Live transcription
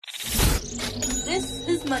This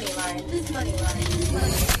is Moneyline.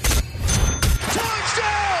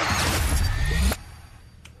 Touchdown!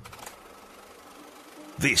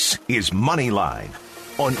 This is Moneyline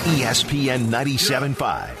on ESPN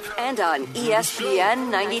 97.5. And on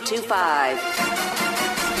ESPN 92.5.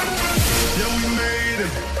 Yeah, we made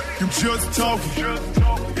it. You just talking.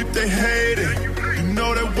 If they hate it, you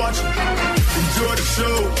know they watching. Enjoy the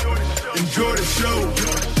show. Enjoy the show.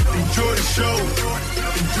 Enjoy the show.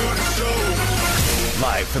 Enjoy the show.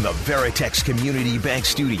 Live from the Veritex Community Bank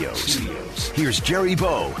Studios, here's Jerry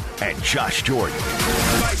Bow and Josh Jordan.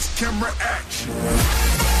 Lights, camera, action.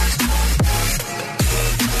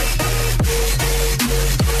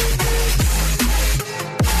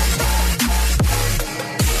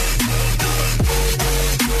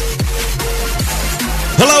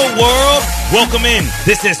 Hello, world. Welcome in.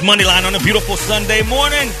 This is Moneyline on a beautiful Sunday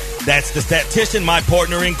morning. That's the statistician, my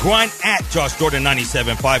partner in crime, at Josh Jordan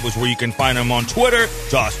 97.5 was where you can find him on Twitter.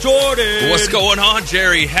 Josh Jordan. What's going on,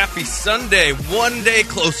 Jerry? Happy Sunday. One day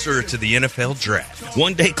closer to the NFL draft.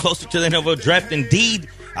 One day closer to the NFL draft, indeed.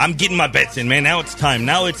 I'm getting my bets in, man. Now it's time.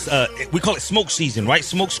 Now it's, we call it smoke season, right?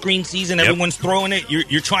 Smoke screen season. Yep. Everyone's throwing it.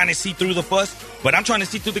 You're trying to see through the fuss, but I'm trying to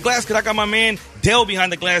see through the glass because I got my man Dale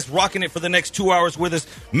behind the glass rocking it for the next 2 hours with us,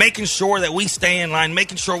 making sure that we stay in line,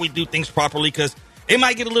 making sure we do things properly because it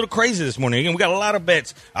might get a little crazy this morning. Again, we got a lot of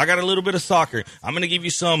bets. I got a little bit of soccer. I'm going to give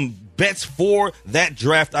you some bets for that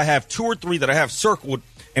draft. I have 2 or 3 that I have circled,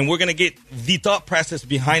 and we're going to get the thought process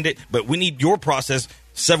behind it, but we need your process.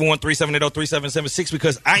 713-780-3776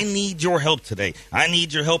 because I need your help today. I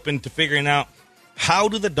need your help into figuring out how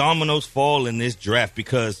do the dominoes fall in this draft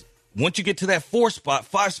because once you get to that 5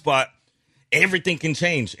 spot, everything can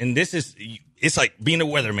change. And it's like being a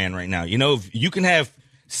weatherman right now. You know, if you can have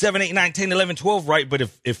 7, 8, 9, 10, 11, 12 right, but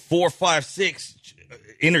if 4, 5, 6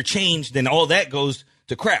 interchange, then all that goes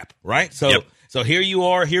to crap, right? So here you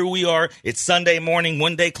are, here we are. It's Sunday morning,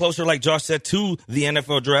 one day closer, like Josh said, to the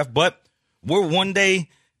NFL draft, but we're one day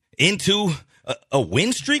into a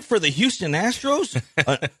win streak for the Houston Astros.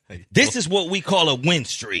 This is what we call a win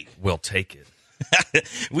streak. We'll take it.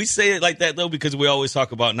 We say it like that, though, because we always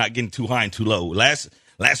talk about not getting too high and too low. Last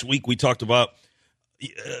week we talked about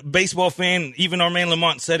baseball fan. Even our man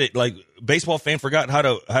Lamont said it. Like baseball fan forgot how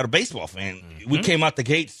to baseball fan. Mm-hmm. We came out the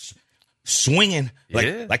gates swinging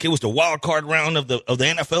like it was the wild card round of the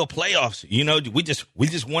NFL playoffs. You know, we just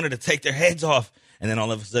wanted to take their heads off. And then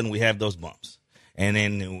all of a sudden we have those bumps. And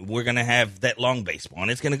then we're going to have that long baseball.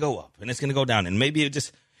 And it's going to go up. And it's going to go down. And maybe it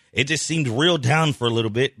just seemed real down for a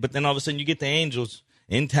little bit. But then all of a sudden you get the Angels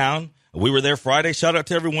in town. We were there Friday. Shout out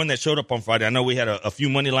to everyone that showed up on Friday. I know we had a few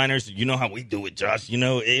money liners. You know how we do it, Josh. You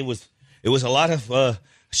know, it was a lot of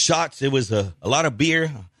shots. It was a lot of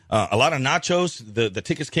beer. A lot of nachos. The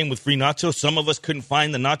tickets came with free nachos. Some of us couldn't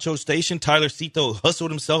find the nacho station. Tyler Cito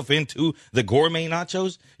hustled himself into the gourmet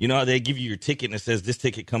nachos. You know how they give you your ticket and it says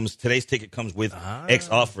today's ticket comes with X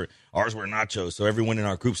offer. Ours were nachos. So everyone in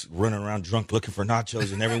our group's running around drunk looking for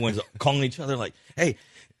nachos and everyone's calling each other like, hey,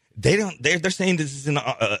 they're saying this is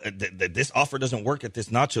that this offer doesn't work at this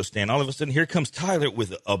nacho stand. All of a sudden here comes Tyler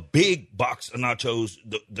with a big box of nachos,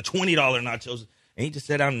 the $20 nachos. And he just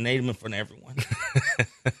sat down and ate them in front of everyone.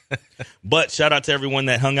 But shout out to everyone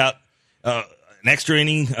that hung out. An extra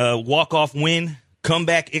inning walk-off win,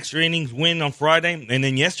 comeback extra innings win on Friday. And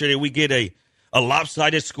then yesterday we get a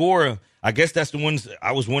lopsided score. I guess that's the ones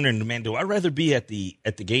I was wondering, man, do I rather be at the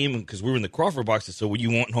game because we were in the Crawford boxes, so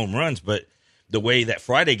you want home runs. But the way that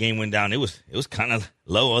Friday game went down, it was kind of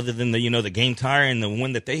low other than the game tire and the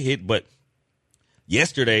one that they hit. But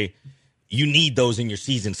yesterday – you need those in your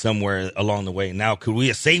season somewhere along the way. Now, could we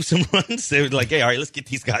have saved some runs? It was like, hey, all right, let's get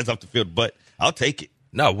these guys off the field. But I'll take it.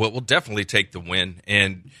 No, we'll definitely take the win.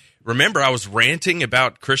 And remember, I was ranting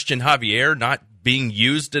about Christian Javier not being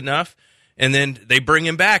used enough. And then they bring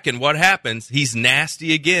him back, and what happens? He's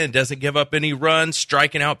nasty again, doesn't give up any runs,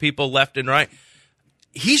 striking out people left and right.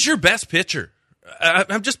 He's your best pitcher.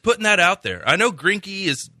 I'm just putting that out there. I know Greinke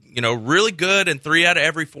is, really good in 3 out of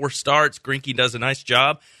every 4 starts. Greinke does a nice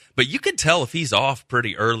job. But you can tell if he's off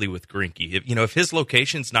pretty early with Greinke. If his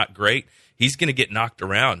location's not great, he's going to get knocked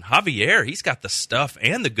around. Javier, he's got the stuff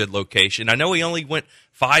and the good location. I know he only went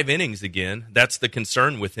 5 innings again. That's the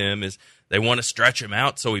concern with him is they want to stretch him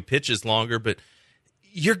out so he pitches longer. But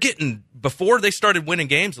before they started winning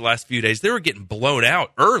games the last few days, they were getting blown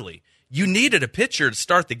out early. You needed a pitcher to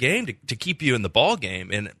start the game to keep you in the ball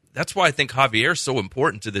game. And that's why I think Javier is so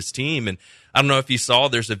important to this team. And I don't know if you saw,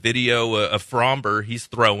 there's a video of Fromber. He's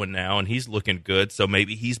throwing now, and he's looking good, so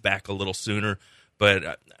maybe he's back a little sooner.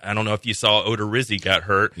 But I don't know if you saw Odorizzi got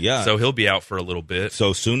hurt, so he'll be out for a little bit.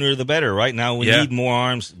 So sooner the better. Right now we need more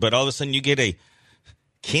arms, but all of a sudden you get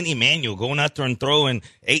Kenny Manuel going out there and throwing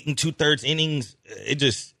 8 2/3 innings. It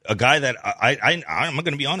just a guy that I'm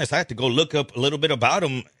going to be honest. I had to go look up a little bit about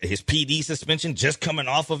him. His PD suspension, just coming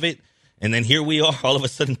off of it, and then here we are, all of a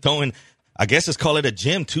sudden throwing. I guess let's call it a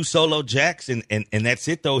gem, 2 solo jacks, and that's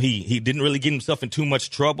it though. He didn't really get himself in too much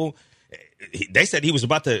trouble. They said he was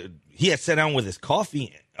about to. He had sat down with his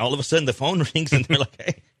coffee. All of a sudden, the phone rings, and they're like,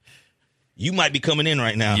 "Hey, you might be coming in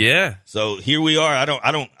right now." Yeah. So here we are. I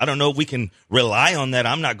don't know if we can rely on that.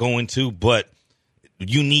 I'm not going to, but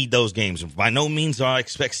you need those games. By no means do I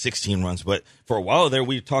expect 16 runs, but for a while there,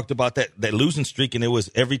 we talked about that losing streak, and it was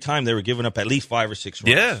every time they were giving up at least 5 or 6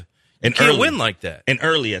 runs. Yeah. And you can't win like that. And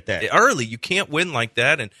early at that. Early, you can't win like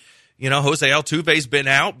that. And, Jose Altuve's been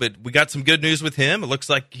out, but we got some good news with him. It looks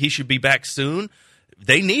like he should be back soon.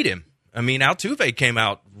 They need him. I mean, Altuve came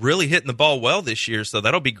out really hitting the ball well this year, so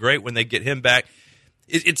that'll be great when they get him back.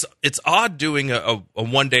 It's odd doing a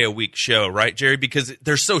one-day-a-week show, right, Jerry, because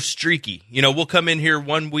they're so streaky. We'll come in here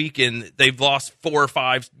one week and they've lost 4 or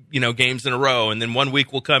 5, games in a row, and then one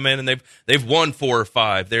week we'll come in and they've won 4 or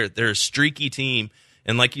 5. They're a streaky team,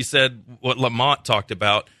 and like you said, what Lamont talked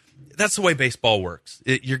about, that's the way baseball works.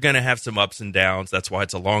 You're going to have some ups and downs. That's why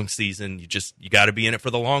it's a long season. You got to be in it for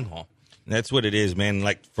the long haul. That's what it is, man.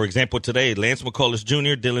 Like, for example, today, Lance McCullers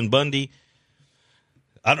Jr., Dylan Bundy.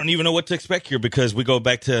 I don't even know what to expect here because we go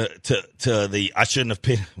back to the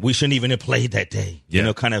we shouldn't even have played that day,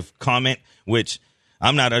 kind of comment, which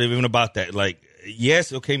I'm not even about that. Like,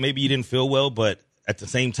 yes, okay, maybe you didn't feel well, but at the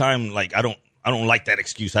same time, like, I don't like that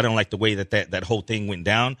excuse. I don't like the way that whole thing went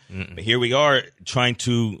down. Mm-mm. But here we are trying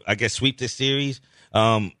to, I guess, sweep this series.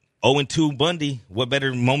 0-2 Bundy, what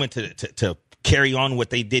better moment to carry on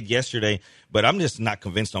what they did yesterday. But I'm just not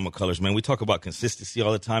convinced on McCullers, man. We talk about consistency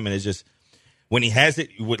all the time, and it's just when he has it,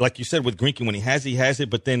 like you said with Greinke, when he has it.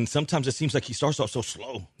 But then sometimes it seems like he starts off so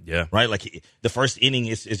slow. Yeah. Right? Like the first inning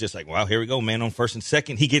is just like, wow, here we go, man, on first and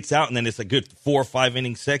second. He gets out, and then it's a good 4 or 5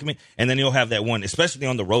 inning segment, and then he'll have that one, especially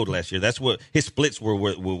on the road last year. That's what his splits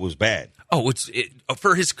was bad. Oh,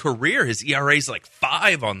 for his career, his ERA is like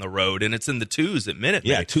 5 on the road, and it's in the 2s at Minute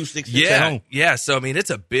Maid. Yeah, 2.66 at home. Yeah, so, I mean, it's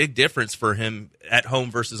a big difference for him at home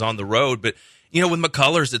versus on the road. But, with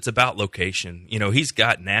McCullers, it's about location. He's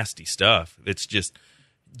got nasty stuff. It's just,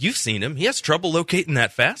 you've seen him. He has trouble locating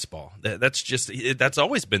that fastball. That's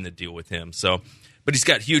always been the deal with him. So, but he's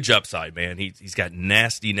got huge upside, man. He's got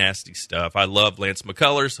nasty, nasty stuff. I love Lance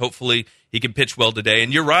McCullers. Hopefully he can pitch well today.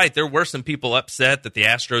 And you're right, there were some people upset that the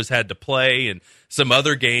Astros had to play and some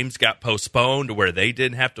other games got postponed to where they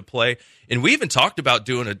didn't have to play. And we even talked about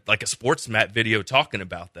doing a Sports Mat video talking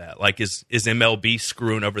about that. Like, is MLB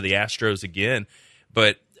screwing over the Astros again?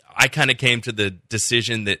 But I kind of came to the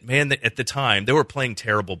decision that, man, at the time they were playing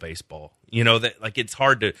terrible baseball. That like it's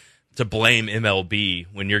hard to blame MLB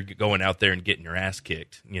when you're going out there and getting your ass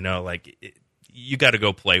kicked. You got to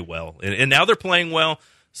go play well. And now they're playing well,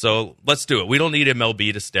 so let's do it. We don't need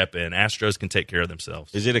MLB to step in. Astros can take care of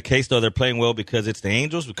themselves. Is it a case, though, they're playing well because it's the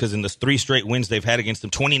Angels? Because in the 3 straight wins they've had against them,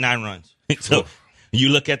 29 runs. So you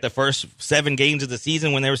look at the first 7 games of the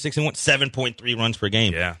season when they were 6-1, 7.3 runs per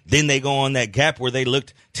game. Yeah. Then they go on that gap where they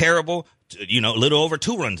looked terrible, a little over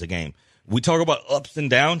 2 runs a game. We talk about ups and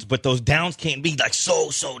downs, but those downs can't be like so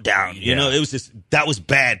down. It was just that was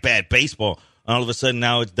bad baseball. All of a sudden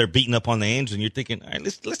now they're beating up on the Angels, and you're thinking, all right,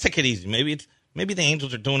 let's take it easy. Maybe the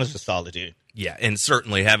Angels are doing us a solid here. Yeah, and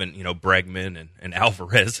certainly having Bregman and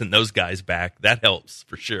Alvarez and those guys back, that helps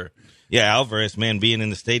for sure. Yeah, Alvarez, man, being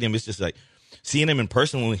in the stadium, it's just like seeing him in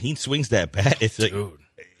person when he swings that bat. It's like, dude.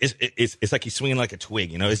 It's like he's swinging like a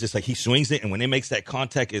twig, It's just like he swings it, and when it makes that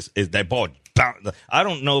contact, is that ball bounce. I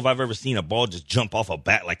don't know if I've ever seen a ball just jump off a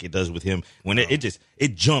bat like it does with him. When it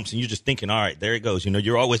jumps, and you're just thinking, all right, there it goes.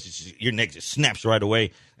 You're always your neck just snaps right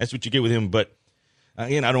away. That's what you get with him. But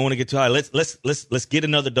again, I don't want to get too high. Let's get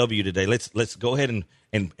another W today. Let's go ahead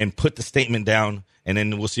and put the statement down, and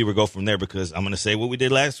then we'll see where we go from there. Because I'm going to say what we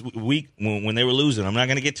did last week when they were losing. I'm not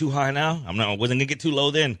going to get too high now. I wasn't going to get too low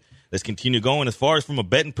then. Let's continue going. As far as from a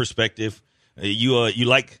betting perspective, you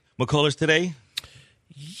like McCullers today?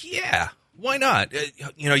 Yeah, why not?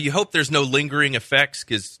 You hope there's no lingering effects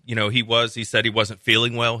because he said he wasn't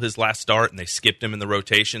feeling well his last start, and they skipped him in the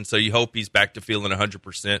rotation. So you hope he's back to feeling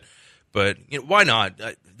 100%. But why not?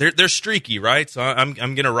 They're streaky, right? So I'm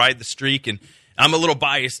going to ride the streak, and I'm a little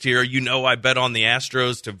biased here. I bet on the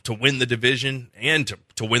Astros to win the division and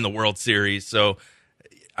to win the World Series. So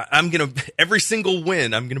every single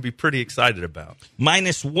win I'm gonna be pretty excited about.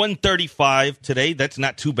 Minus 135 today. That's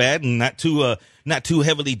not too bad and not too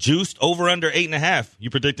heavily juiced. Over under 8.5. You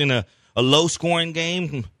predicting a low scoring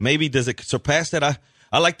game? Maybe does it surpass that?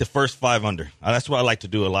 I like the first 5 under. That's what I like to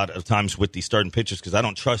do a lot of times with these starting pitchers because I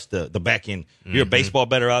don't trust the back end. You're a baseball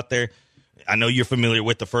bettor out there. I know you're familiar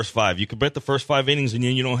with the first 5. You can bet the first 5 innings, and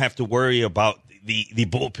then you don't have to worry about the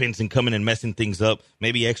bullpens and coming and messing things up.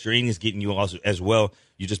 Maybe extra innings getting you also as well.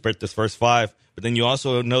 You just bet this first 5. But then you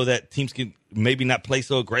also know that teams can maybe not play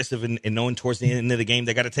so aggressive and knowing towards the end of the game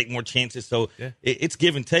they got to take more chances. So it's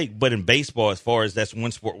give and take. But in baseball, as far as that's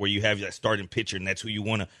one sport where you have that starting pitcher, and that's who you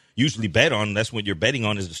want to usually bet on. That's what you're betting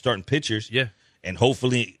on is the starting pitchers. Yeah. And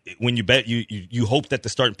hopefully when you bet, you hope that the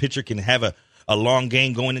starting pitcher can have a long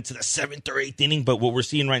game going into the 7th or 8th inning. But what we're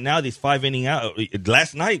seeing right now, these 5 inning out.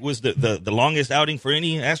 Last night was the longest outing for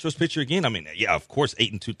any Astros pitcher again. I mean, yeah, of course,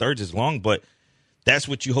 8 2/3 is long, but that's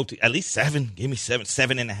what you hope to. At least 7. Give me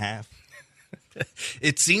 7.5.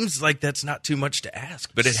 It seems like that's not too much to ask,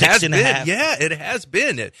 but it 6.5. has been. Yeah, it has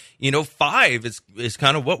been. 5 is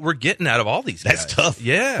kind of what we're getting out of all these guys. That's tough.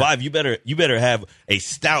 Yeah. 5, you better have a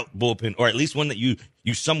stout bullpen, or at least one that you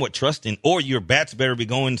somewhat trust in, or your bats better be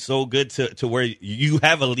going so good to where you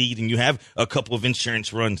have a lead and you have a couple of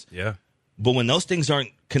insurance runs. Yeah. But when those things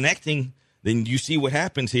aren't connecting, then you see what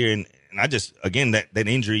happens here. And I just, again, that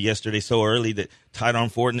injury yesterday so early, that tight arm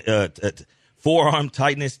forearm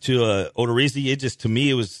tightness to Odorizzi, it just, to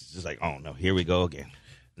me, it was just like, oh, no, here we go again.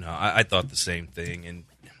 No, I thought the same thing. And,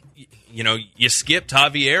 you skipped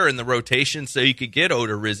Javier in the rotation so you could get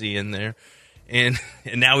Odorizzi in there. And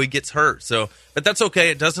now he gets hurt. So, but that's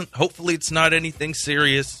okay. It doesn't, hopefully it's not anything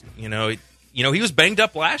serious. He was banged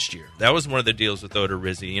up last year. That was one of the deals with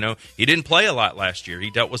Odorizzi. He didn't play a lot last year.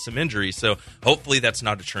 He dealt with some injuries. So hopefully that's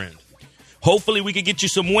not a trend. Hopefully we can get you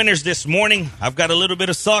some winners this morning. I've got a little bit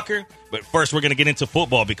of soccer, but first we're going to get into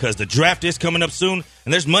football because the draft is coming up soon,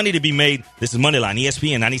 and there's money to be made. This is Moneyline,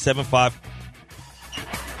 ESPN 97.5.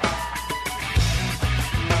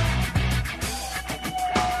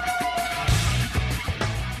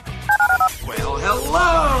 Well,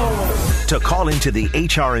 hello! To call into the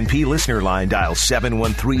HR&P listener line, dial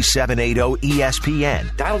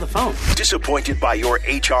 713-780-ESPN. Dial the phone. Disappointed by your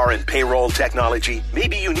HR and payroll technology?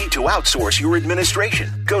 Maybe you need to outsource your administration.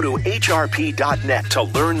 Go to hrp.net to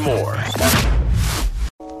learn more.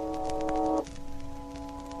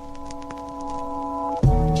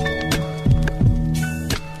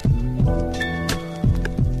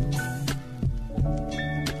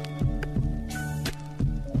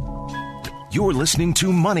 You're listening to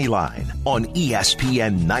Moneyline on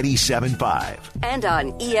ESPN 97.5. And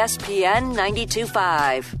on ESPN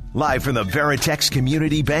 92.5. Live from the Veritex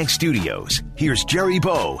Community Bank Studios, here's Jerry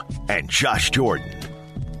Bow and Josh Jordan.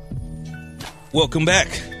 Welcome back.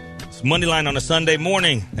 It's Moneyline on a Sunday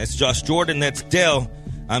morning. That's Josh Jordan. That's Dell.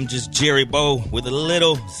 I'm just Jerry Bow with a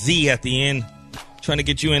little Z at the end. Trying to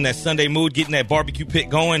get you in that Sunday mood, getting that barbecue pit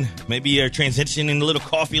going. Maybe you're transitioning a little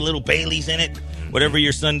coffee, a little Bailey's in it. Whatever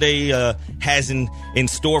your Sunday has in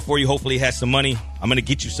store for you, hopefully it has some money. I'm going to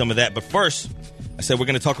get you some of that. But first, I said we're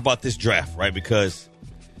going to talk about this draft, right? Because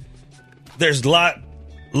there's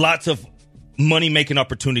lots of money-making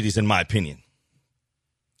opportunities, in my opinion.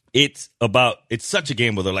 It's such a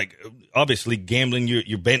gamble, though. Like, obviously, gambling,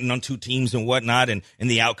 you're betting on two teams and whatnot and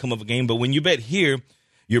the outcome of a game. But when you bet here,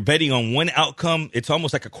 you're betting on one outcome. It's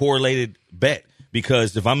almost like a correlated bet.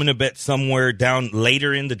 Because if I'm going to bet somewhere down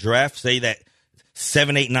later in the draft, say that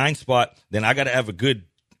 7, 8, 9 spot, then I got to have a good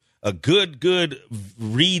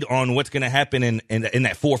read on what's going to happen in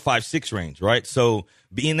that 4, 5, 6 range, right? So,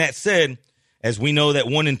 being that said, as we know that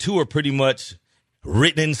 1 and 2 are pretty much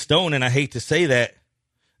written in stone, and I hate to say that,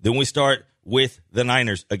 then we start with the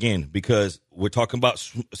Niners again because we're talking about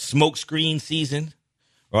smoke screen season,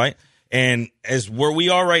 right? And as where we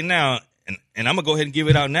are right now, and I'm gonna go ahead and give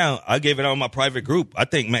it out now. I gave it out in my private group. I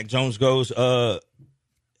think Mac Jones goes.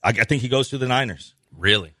 I think he goes to the Niners.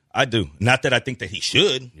 Really? I do. Not that I think that he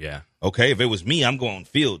should. Yeah. Okay. If it was me, I'm going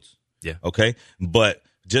Fields. Yeah. Okay. But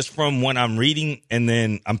just from what I'm reading, and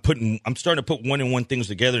then I'm starting to put 1 and 1 things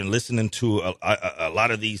together and listening to a lot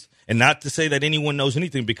of these. And not to say that anyone knows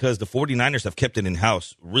anything because the 49ers have kept it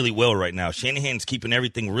in-house really well right now. Shanahan's keeping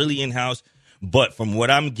everything really in-house. But from what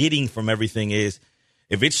I'm getting from everything is,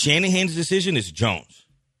 if it's Shanahan's decision, it's Jones.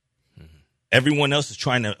 Mm-hmm. Everyone else is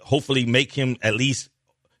trying to hopefully make him at least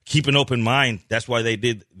keep an open mind. That's why they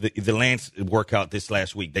did the Lance workout this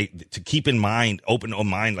last week. To keep in mind, open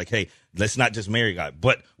mind, like, hey, let's not just marry a guy.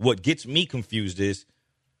 But what gets me confused is,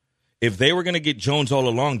 if they were going to get Jones all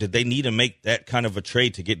along, did they need to make that kind of a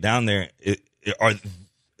trade to get down there? Are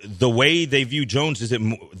the way they view Jones, is it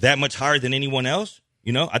that much higher than anyone else?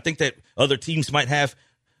 You know, I think that other teams might have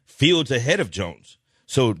Fields ahead of Jones.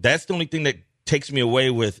 So that's the only thing that takes me away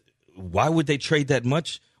with, why would they trade that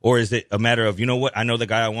much? Or is it a matter of, you know what, I know the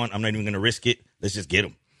guy I want, I'm not even going to risk it. let's just get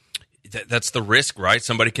him. That's the risk, right?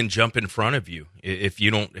 Somebody can jump in front of you if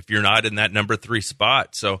you're not in that number 3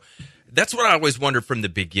 spot. So that's what I always wondered from the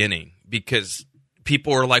beginning, because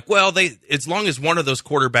people are like, well, as long as one of those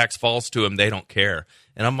quarterbacks falls to them, they don't care.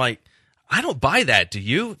 And I'm like, I don't buy that, do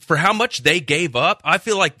you? For how much they gave up, I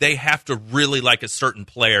feel like they have to really like a certain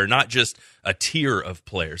player, not just a tier of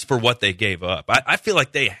players for what they gave up. I feel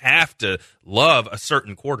like they have to love a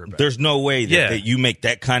certain quarterback. There's no way that you make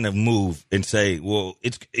that kind of move and say, well,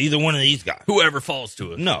 it's either one of these guys. Whoever falls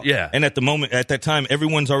to it. No. Yeah. And at that time,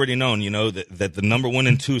 everyone's already known, that the number 1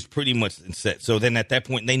 and 2 is pretty much set. So then at that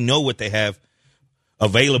point, they know what they have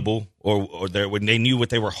available, or when they knew what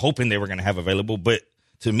they were hoping they were going to have available. But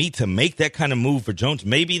to me, to make that kind of move for Jones,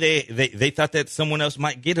 maybe they thought that someone else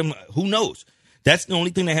might get him. Who knows? That's the only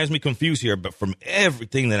thing that has me confused here. But from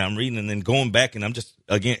everything that I'm reading and then going back, and I'm just,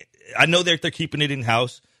 again, I know they're keeping it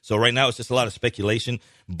in-house. So right now it's just a lot of speculation.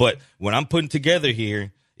 But what I'm putting together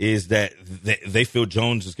here is that they feel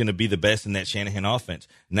Jones is going to be the best in that Shanahan offense.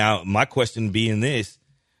 Now, my question being this,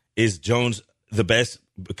 is Jones the best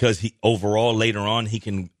because he overall later on he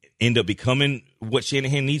can end up becoming what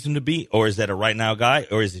Shanahan needs him to be? Or is that a right now guy?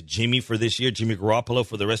 Or is it Jimmy for this year, Jimmy Garoppolo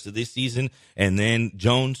for the rest of this season, and then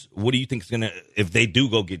Jones? What do you think is going to, if they do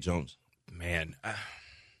go get Jones? Man,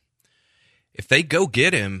 if they go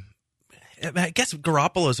get him, I guess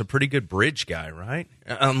Garoppolo's a pretty good bridge guy, right?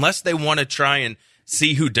 Unless they want to try and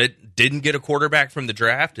see who didn't get a quarterback from the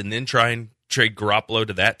draft and then try and trade Garoppolo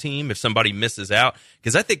to that team if somebody misses out.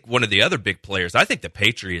 Because I think one of the other big players, I think the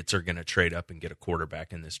Patriots are going to trade up and get a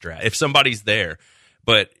quarterback in this draft if somebody's there.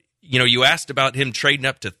 But, you asked about him trading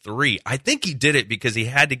up to 3. I think he did it because he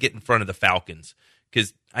had to get in front of the Falcons,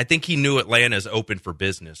 because I think he knew Atlanta's open for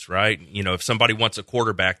business, right? If somebody wants a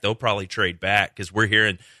quarterback, they'll probably trade back, because we're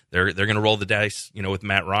hearing they're going to roll the dice, with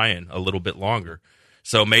Matt Ryan a little bit longer.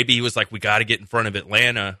 So maybe he was like, we got to get in front of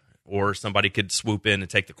Atlanta, or somebody could swoop in and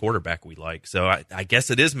take the quarterback we like. So I guess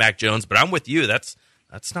it is Mac Jones, but I'm with you. That's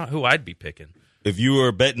not who I'd be picking. If you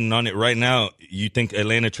were betting on it right now, you think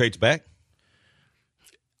Atlanta trades back?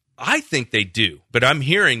 I think they do, but I'm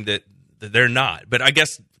hearing that they're not. But I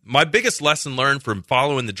guess my biggest lesson learned from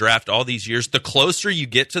following the draft all these years, the closer you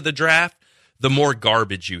get to the draft, the more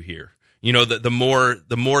garbage you hear. The more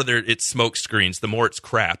it's smoke screens, the more it's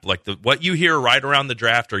crap. Like what you hear right around the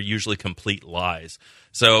draft are usually complete lies.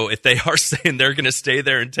 So if they are saying they're going to stay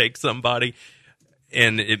there and take somebody,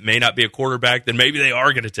 and it may not be a quarterback, then maybe they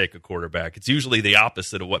are going to take a quarterback. It's usually the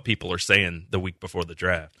opposite of what people are saying the week before the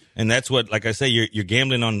draft. And that's what, like I say, you're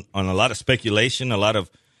gambling on a lot of speculation, a lot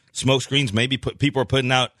of smoke screens. Maybe people are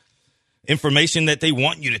putting out information that they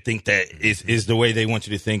want you to think that is the way they want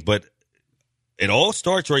you to think. But it all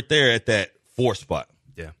starts right there at that 4 spot.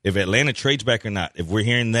 Yeah. If Atlanta trades back or not. If we're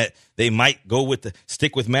hearing that they might go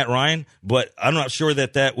stick with Matt Ryan, but I'm not sure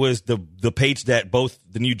that was the page that both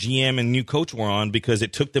the new GM and new coach were on, because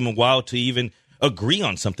it took them a while to even agree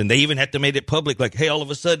on something. They even had to make it public, like, hey, all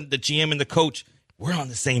of a sudden the GM and the coach, we're on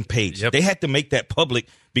the same page. Yep. They had to make that public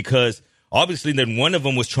because obviously then one of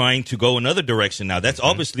them was trying to go another direction. Now that's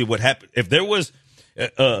obviously what happened. If there was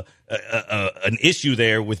an issue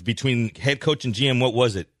there between head coach and GM, what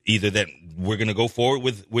was it? Either that we're going to go forward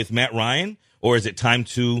with Matt Ryan, or is it time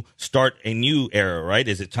to start a new era, right?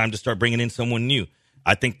 Is it time to start bringing in someone new?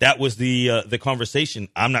 I think that was the conversation.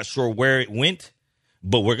 I'm not sure where it went,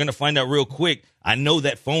 but we're going to find out real quick. I know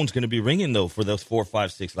that phone's going to be ringing, though, for those 4,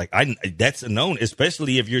 5, 6. That's a known,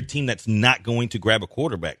 especially if you're a team that's not going to grab a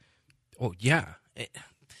quarterback. Oh, yeah.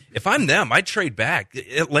 If I'm them, I'd trade back.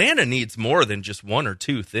 Atlanta needs more than just 1 or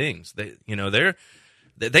 2 things. They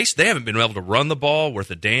haven't been able to run the ball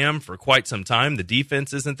worth a damn for quite some time. The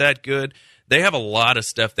defense isn't that good. They have a lot of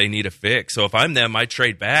stuff they need to fix. So if I'm them, I'd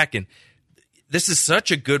trade back. And this is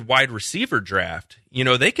such a good wide receiver draft.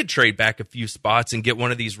 They could trade back a few spots and get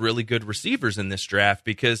one of these really good receivers in this draft,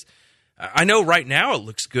 because I know right now it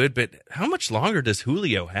looks good, but how much longer does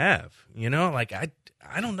Julio have?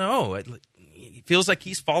 I don't know. It feels like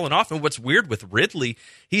he's fallen off. And what's weird with Ridley,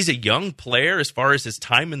 he's a young player as far as his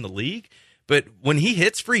time in the league. But when he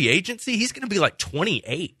hits free agency, he's going to be like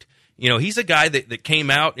 28. He's a guy that came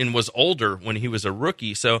out and was older when he was a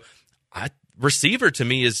rookie. So receiver to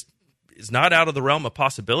me is not out of the realm of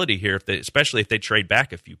possibility here, especially if they trade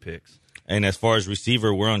back a few picks. And as far as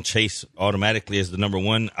receiver, we're on Chase automatically as the number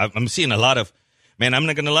 1. I'm seeing a lot of, man, I'm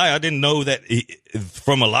not going to lie, I didn't know that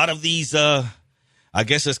from a lot of these I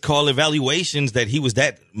guess it's called evaluations, that he was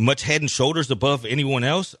that much head and shoulders above anyone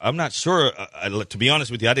else. I'm not sure. To be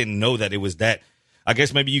honest with you, I didn't know that it was that. I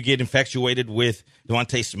guess maybe you get infatuated with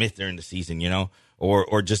Devontae Smith during the season,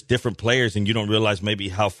 or just different players, and you don't realize maybe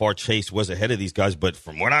how far Chase was ahead of these guys. But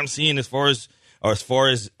from what I'm seeing as far as or as far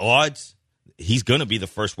as odds, he's going to be the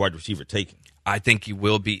first wide receiver taken. I think he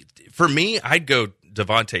will be. For me, I'd go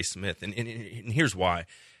Devontae Smith, and here's why.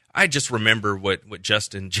 I just remember what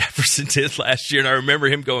Justin Jefferson did last year, and I remember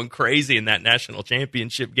him going crazy in that national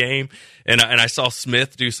championship game, and I saw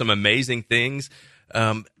Smith do some amazing things.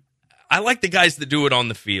 I like the guys that do it on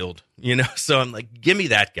the field, so I'm like, give me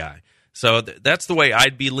that guy. So that's the way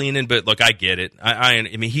I'd be leaning, but look, I get it. I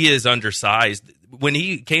mean, he is undersized. When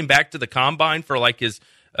he came back to the combine for like his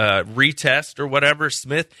retest or whatever,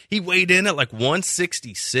 Smith, he weighed in at like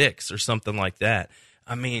 166 or something like that.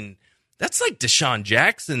 I mean, that's like Deshaun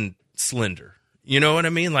Jackson slender. You know what I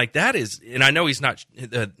mean? Like that is, and I know he's not,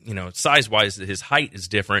 size-wise, his height is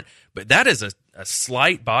different, but that is a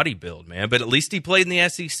slight body build, man. But at least he played in the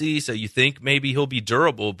SEC, so you think maybe he'll be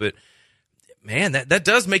durable. But, man, that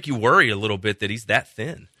does make you worry a little bit that he's that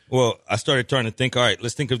thin. Well, I started trying to think, all right,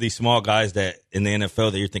 let's think of these small guys that in the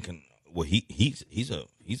NFL that you're thinking, well, he's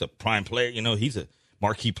a prime player, he's a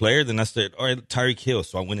marquee player. Then I said, all right, Tyreek Hill.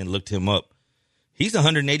 So I went and looked him up. He's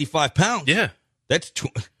 185 pounds. Yeah. That's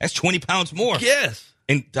 20 pounds more. Yes.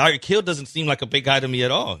 And Tyreek Hill doesn't seem like a big guy to me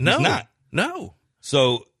at all. No. He's not. No.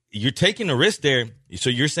 So you're taking a risk there. So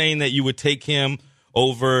you're saying that you would take him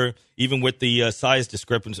over, even with the size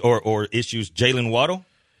discrepancy or issues, Jalen Waddle?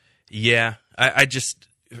 Yeah. I just,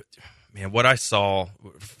 man, what I saw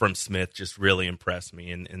from Smith just really impressed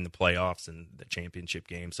me in the playoffs and the championship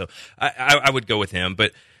game. So I would go with him.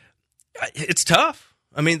 But it's tough.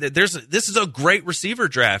 I mean, this is a great receiver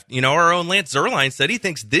draft. Our own Lance Zierlein said he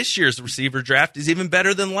thinks this year's receiver draft is even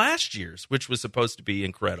better than last year's, which was supposed to be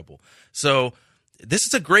incredible. So this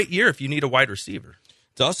is a great year if you need a wide receiver.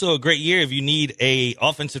 It's also a great year if you need a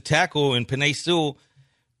offensive tackle in Penei Sewell.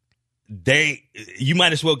 You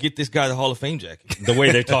might as well get this guy the Hall of Fame jacket, the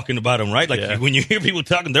way they're talking about him, right? Like when you hear people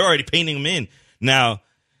talking, they're already painting him in. Now,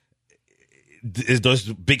 is those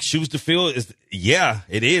big shoes to fill? It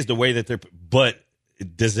is the way that they're – but –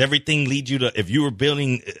 does everything lead you to, if you were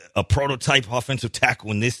building a prototype offensive tackle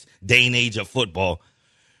in this day and age of football,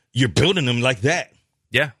 you're building them like that?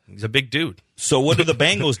 Yeah, he's a big dude. So what do the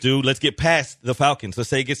Bengals do? Let's get past the Falcons. Let's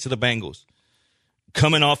say it gets to the Bengals.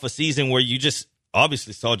 Coming off a season where you just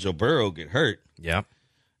obviously saw Joe Burrow get hurt. Yeah.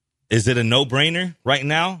 Is it a no-brainer right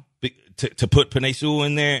now to put Penei Sewell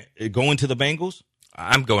in there going to the Bengals?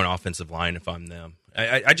 I'm going offensive line if I'm them.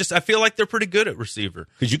 I feel like they're pretty good at receiver.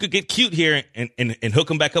 Because you could get cute here and hook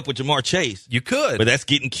them back up with Jamar Chase. You could. But that's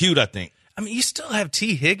getting cute, I think. I mean, you still have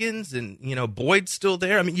T. Higgins and, Boyd's still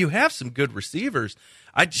there. I mean, you have some good receivers.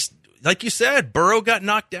 Like you said, Burrow got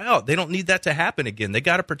knocked out. They don't need that to happen again. They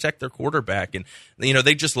got to protect their quarterback. And,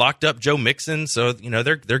 they just locked up Joe Mixon. So,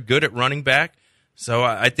 they're good at running back. So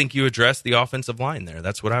I think you address the offensive line there.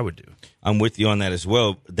 That's what I would do. I'm with you on that as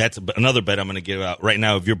well. That's another bet I'm going to give out right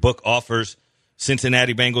now. If your book offers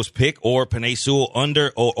Cincinnati Bengals pick or Penei Sewell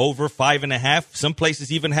under or over 5.5, some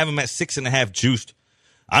places even have them at 6.5 juiced.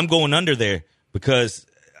 I'm going under there because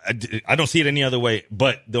I don't see it any other way.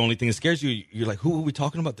 But the only thing that scares you, you're like, who are we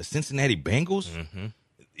talking about? The Cincinnati Bengals? Mm-hmm.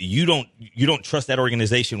 You don't trust that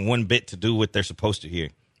organization one bit to do what they're supposed to here.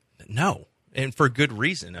 No. And for good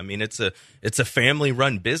reason. I mean, it's a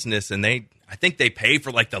family-run business, and I think they pay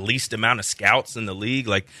for like the least amount of scouts in the league.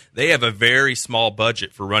 Like they have a very small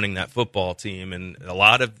budget for running that football team, and a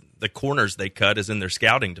lot of the corners they cut is in their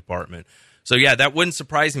scouting department. So yeah, that wouldn't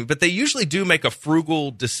surprise me. But they usually do make a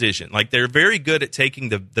frugal decision. Like they're very good at taking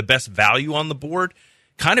the best value on the board,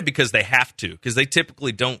 kind of because they have to, because they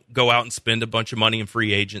typically don't go out and spend a bunch of money in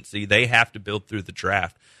free agency. They have to build through the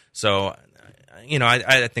draft. So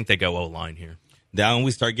I think they go O-line here. Now we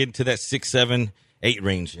start getting to that 6, 7, 8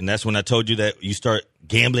 range, and that's when I told you that you start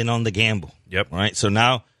gambling on the gamble. Yep. All right. So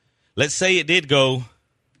now, let's say it did go.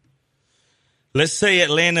 Let's say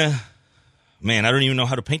Atlanta. Man, I don't even know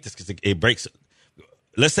how to paint this because it breaks.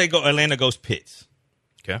 Let's say Atlanta goes Pitts.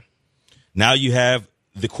 Okay. Now you have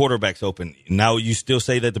the quarterbacks open. Now you still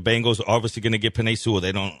say that the Bengals are obviously going to get Penei Sewell.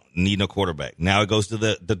 They don't need no quarterback. Now it goes to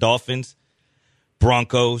the Dolphins,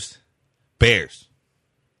 Broncos, Bears.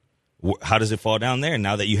 How does it fall down there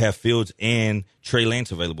now that you have Fields and Trey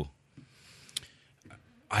Lance available?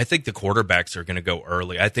 I think the quarterbacks are going to go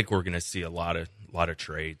early. I think we're going to see a lot of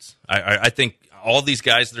trades. I think all these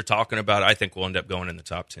guys they're talking about, I think will end up going in the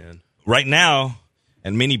top 10. Right now,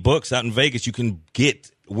 and many books out in Vegas, you can get,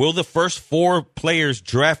 will the first 4 players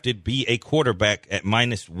drafted be a quarterback at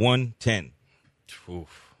 -110?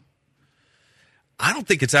 Oof. I don't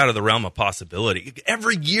think it's out of the realm of possibility.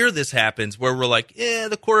 Every year this happens where we're like,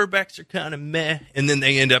 the quarterbacks are kind of meh, and then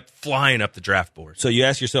they end up flying up the draft board. So you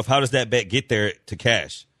ask yourself, how does that bet get there to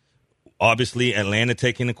cash? Obviously, Atlanta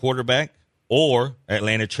taking a quarterback, or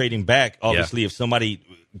Atlanta trading back. Obviously, if somebody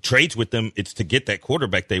trades with them, it's to get that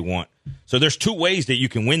quarterback they want. So there's two ways that you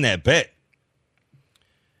can win that bet.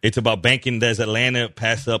 It's about banking. Does Atlanta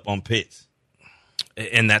pass up on Pitts?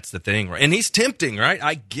 And that's the thing, right? And he's tempting, right?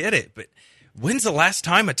 I get it, but when's the last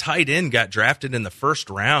time a tight end got drafted in the first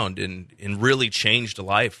round and really changed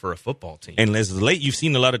life for a football team? And as of late, you've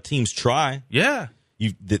seen a lot of teams try. Yeah.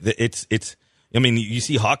 I mean, you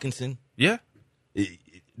see Hawkinson. Yeah.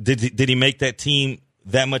 Did he make that team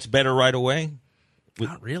that much better right away?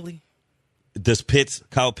 Not really. Does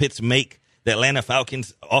Kyle Pitts make the Atlanta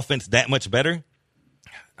Falcons offense that much better?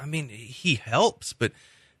 I mean, he helps, but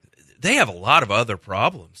they have a lot of other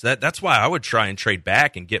problems. That's why I would try and trade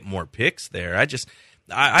back and get more picks there.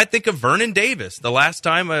 I think of Vernon Davis. The last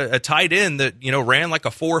time a tight end that, ran like a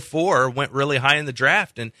 4.4 went really high in the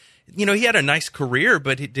draft. And, he had a nice career,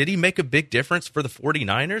 but did he make a big difference for the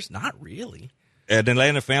 49ers? Not really. An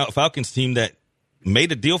Atlanta Falcons team that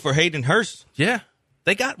made a deal for Hayden Hurst. Yeah.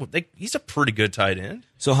 He's a pretty good tight end.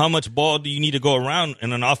 So how much ball do you need to go around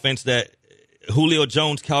in an offense that Julio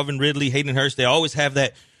Jones, Calvin Ridley, Hayden Hurst, they always have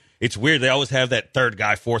that. It's weird. They always have that third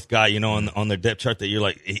guy, fourth guy, on their depth chart that you're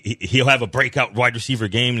like, he'll have a breakout wide receiver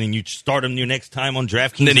game, and then you start him your next time on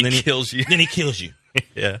DraftKings. And then he kills you. Then he kills you.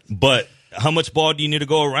 Yeah. But how much ball do you need to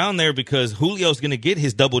go around there? Because Julio's going to get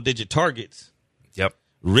his double-digit targets. Yep.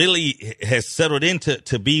 Really has settled in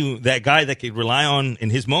to be that guy that could rely on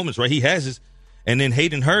in his moments, right? He has his. And then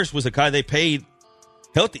Hayden Hurst was a guy they paid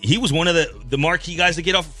healthy. He was one of the marquee guys to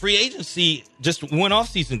get off of free agency just one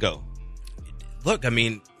offseason ago. Look, I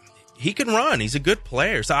mean, he can run. He's a good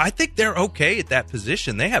player. So I think they're okay at that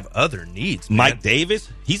position. They have other needs, man. Mike Davis,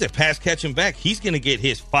 he's a pass-catching back. He's going to get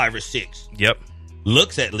his 5 or 6. Yep.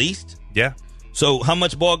 Looks at least. Yeah. So how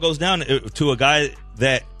much ball goes down to a guy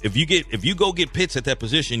that if you go get Pitts at that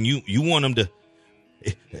position, you want him to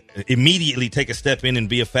immediately take a step in and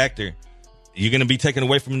be a factor. You're going to be taken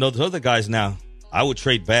away from those other guys now. I would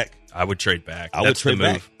trade back. That's the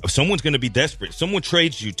move. If someone's going to be desperate, someone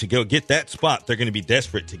trades you to go get that spot, they're going to be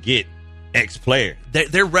desperate to get X player.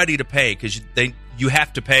 They're ready to pay because you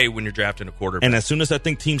have to pay when you're drafting a quarterback. And as soon as I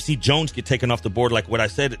think teams see Jones get taken off the board, like what I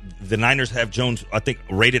said, the Niners have Jones, I think,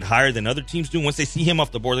 rated higher than other teams do. Once they see him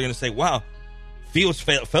off the board, they're going to say, wow, Fields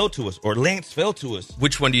fell to us, or Lance fell to us.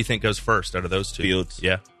 Which one do you think goes first out of those two? Fields.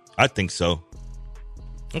 Yeah. I think so.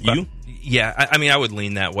 Okay. You? Yeah, I mean, I would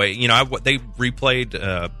lean that way. They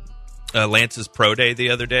replayed Lance's pro day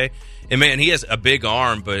the other day, and man, he has a big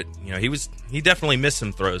arm, but he definitely missed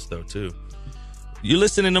some throws though too. You're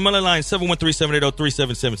listening to Moneyline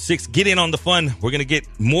 713-780-3776. Get in on the fun. We're gonna get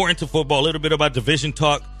more into football, a little bit about division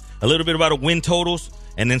talk, a little bit about win totals,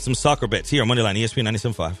 and then some soccer bets here on Moneyline ESPN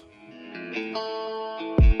 97.5.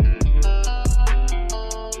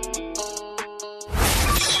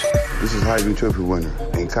 This is Heisman Trophy winner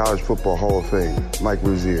and College Football Hall of Fame, Mike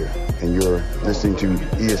Rozier, and you're listening to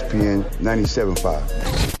ESPN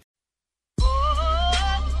 97.5.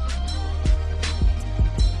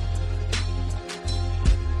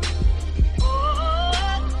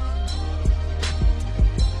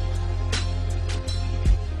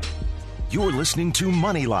 You're listening to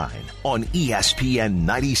Moneyline on ESPN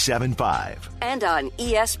 97.5. And on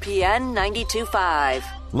ESPN 92.5.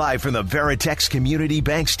 Live from the Veritex Community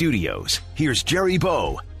Bank Studios, here's Jerry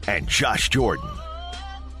Bow and Josh Jordan.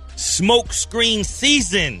 Smoke screen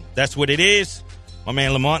season. That's what it is. My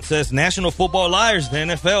man Lamont says National Football Liars, the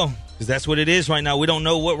NFL, because that's what it is right now. We don't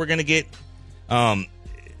know what we're going to get. I'm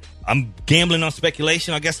gambling on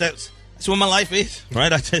speculation. I guess that's what my life is, right?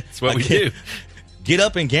 That's what we do. Get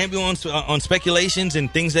up and gamble on speculations and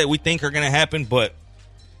things that we think are going to happen. But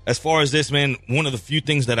as far as this, man, one of the few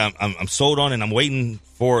things that I'm sold on and I'm waiting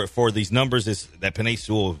for these numbers is that Penei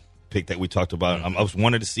Sewell pick that we talked about. I was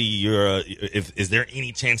wanted to see is there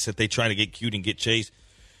any chance that they try to get cute and get Chase?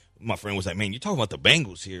 My friend was like, man, you're talking about the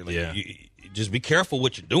Bengals here. Like, yeah. You just be careful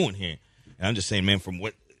what you're doing here. And I'm just saying, man,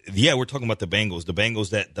 we're talking about the Bengals. The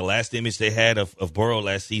Bengals, that the last image they had of Burrow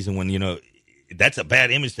last season when, that's a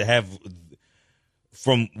bad image to have.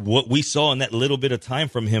 From what we saw in that little bit of time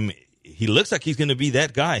from him, he looks like he's going to be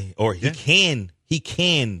that guy, or he can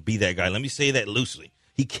be that guy. Let me say that loosely.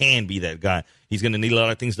 He can be that guy. He's going to need a lot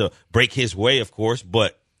of things to break his way, of course,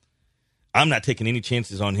 but I'm not taking any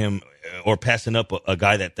chances on him or passing up a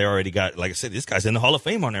guy that they already got. Like I said, this guy's in the Hall of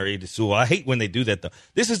Fame already. So I hate when they do that, though.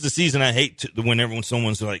 This is the season I hate when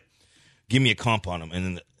someone's like, give me a comp on him, and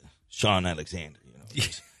then Sean Alexander.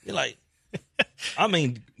 You're like, I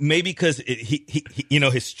mean, maybe because he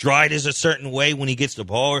his stride is a certain way when he gets the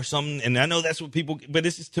ball or something. And I know that's what people, but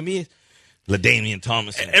this is, to me, LaDainian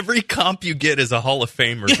Tomlinson. Every comp you get is a Hall of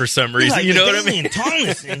Famer for some reason. Like, you know what I mean? LaDainian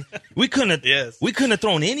Tomlinson. We couldn't have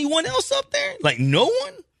thrown anyone else up there. Like no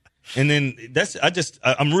one. And then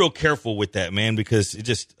I'm real careful with that, man, because it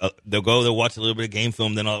just they'll watch a little bit of game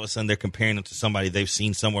film, then all of a sudden they're comparing them to somebody they've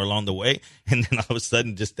seen somewhere along the way, and then all of a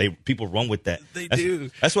sudden people run with that.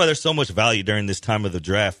 That's why there's so much value during this time of the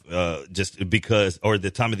draft, just because, or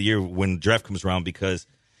the time of the year when the draft comes around, because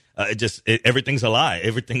everything's a lie.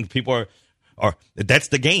 Everything people are that's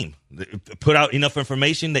the game. Put out enough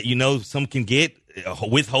information that some can get,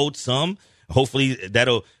 withhold some. Hopefully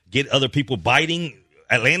that'll get other people biting.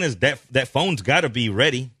 Atlanta's that phone's got to be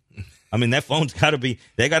ready. I mean, that phone's got to be.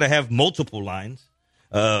 They got to have multiple lines.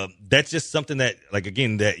 That's just something that, like,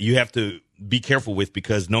 again, that you have to be careful with,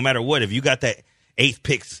 because no matter what, if you got that 8th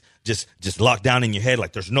picks just locked down in your head,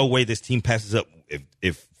 like there's no way this team passes up.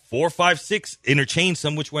 If 4, 5, 6 interchange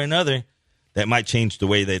some which way or another, that might change the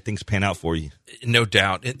way that things pan out for you. No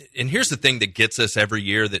doubt. And here's the thing that gets us every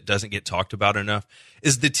year that doesn't get talked about enough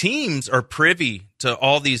is the teams are privy to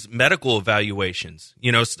all these medical evaluations,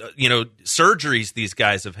 surgeries these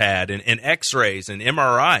guys have had and x-rays and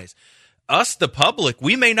MRIs. Us, the public,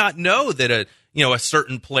 we may not know that a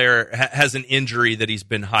certain player has an injury that he's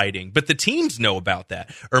been hiding, but the teams know about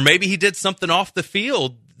that. Or maybe he did something off the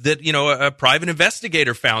field that, a private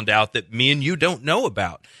investigator found out that me and you don't know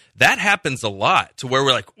about. That happens a lot, to where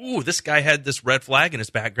we're like, ooh, this guy had this red flag in his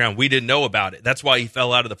background. We didn't know about it. That's why he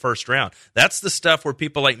fell out of the first round. That's the stuff where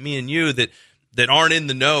people like me and you that aren't in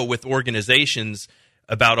the know with organizations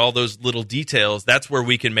about all those little details, that's where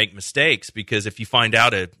we can make mistakes. Because if you find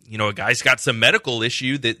out a guy's got some medical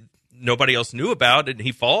issue that nobody else knew about and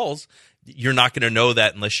he falls, you're not going to know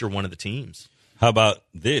that unless you're one of the teams. How about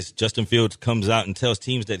this? Justin Fields comes out and tells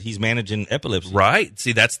teams that he's managing epilepsy. Right.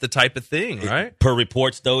 See, that's the type of thing, right? Per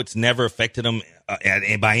reports, though, it's never affected him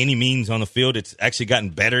by any means on the field. It's actually gotten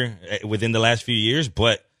better within the last few years,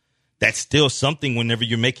 but that's still something. Whenever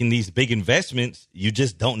you're making these big investments, you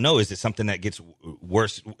just don't know. Is it something that gets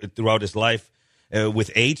worse throughout his life with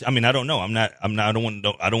age? I mean, I don't know. I don't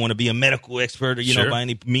want to be a medical expert, by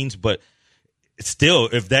any means, but still,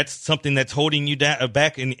 if that's something that's holding you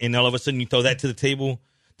back, and all of a sudden you throw that to the table,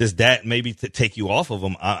 does that maybe take you off of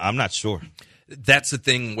them? I'm not sure. That's the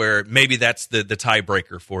thing where maybe that's the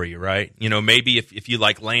tiebreaker for you, right? Maybe if you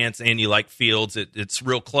like Lance and you like Fields, it's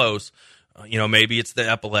real close. Maybe it's the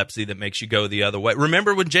epilepsy that makes you go the other way.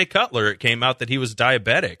 Remember when Jay Cutler, it came out that he was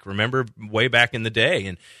diabetic. Remember way back in the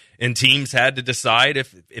day, and teams had to decide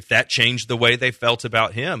if that changed the way they felt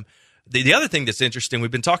about him. The other thing that's interesting,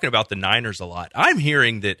 we've been talking about the Niners a lot. I'm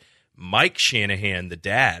hearing that Mike Shanahan, the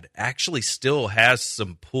dad, actually still has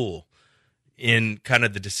some pull in kind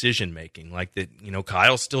of the decision making. Like that,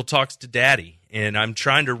 Kyle still talks to daddy, and I'm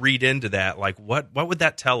trying to read into that. Like, what would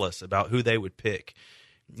that tell us about who they would pick?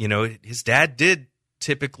 His dad did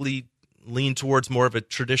typically lean towards more of a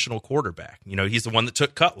traditional quarterback. He's the one that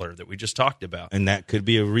took Cutler that we just talked about. And that could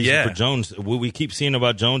be a reason for Jones. What we keep seeing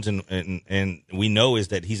about Jones and we know is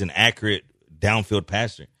that he's an accurate downfield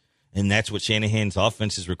passer. And that's what Shanahan's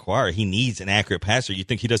offenses require. He needs an accurate passer. You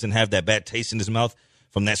think he doesn't have that bad taste in his mouth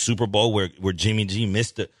from that Super Bowl where Jimmy G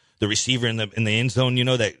missed the receiver in the end zone,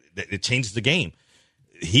 that it changes the game.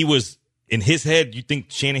 He was in his head. You think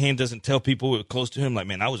Shanahan doesn't tell people close to him, like,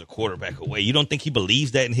 man, I was a quarterback away. You don't think he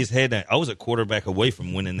believes that in his head? I was a quarterback away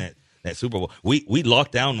from winning that Super Bowl. We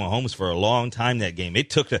locked down Mahomes for a long time that game. It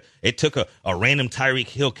took a random Tyreek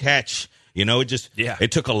Hill catch.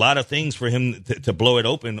 It took a lot of things for him to blow it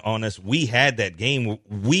open on us. We had that game.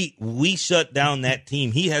 We shut down that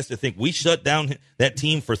team. He has to think we shut down that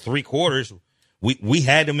team for 3 quarters. We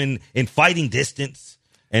had him in fighting distance.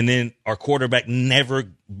 And then our quarterback never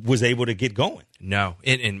was able to get going. No.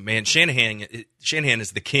 And man, Shanahan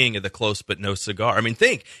is the king of the close but no cigar. I mean,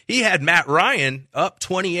 think, he had Matt Ryan up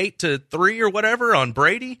 28-3 or whatever on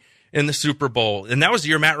Brady in the Super Bowl. And that was the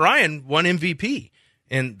year Matt Ryan won MVP.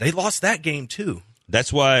 And they lost that game too.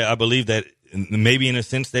 That's why I believe that maybe in a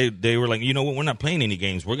sense they were like, you know what, we're not playing any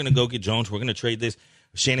games. We're going to go get Jones. We're going to trade this.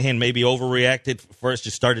 Shanahan maybe overreacted first,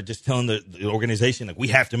 just started telling the organization, like, we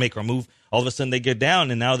have to make our move. All of a sudden they get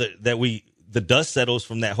down, and now that the dust settles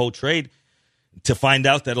from that whole trade, to find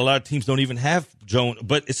out that a lot of teams don't even have Jones.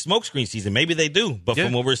 But it's smokescreen season. Maybe they do. But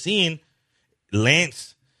from what we're seeing,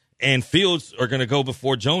 Lance and Fields are going to go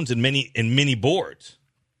before Jones in many boards.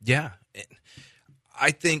 Yeah.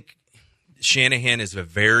 I think Shanahan is a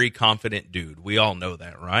very confident dude. We all know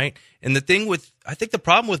that, right? And I think the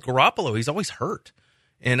problem with Garoppolo, he's always hurt.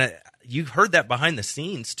 And you heard that behind the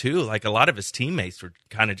scenes too. Like a lot of his teammates were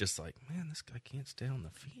kind of just like, man, this guy can't stay on the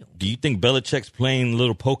field. Do you think Belichick's playing a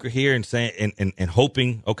little poker here and saying and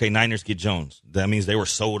hoping, okay, Niners get Jones? That means they were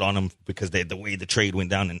sold on him because the way the trade went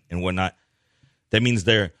down and whatnot. That means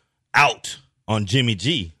they're out on Jimmy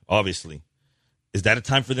G, obviously. Is that a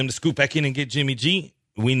time for them to scoop back in and get Jimmy G?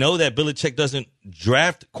 We know that Belichick doesn't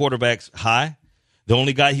draft quarterbacks high. The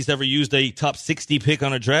only guy he's ever used a top 60 pick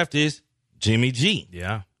on a draft is Jimmy G.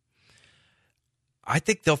 Yeah. I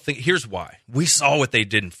think they'll think, here's why. We saw what they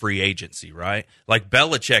did in free agency, right? Like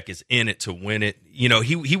Belichick is in it to win it. You know,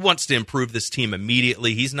 he wants to improve this team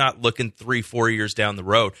immediately. He's not looking 3-4 years down the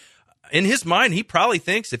road. In his mind, he probably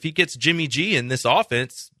thinks if he gets Jimmy G in this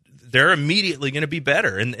offense, they're immediately going to be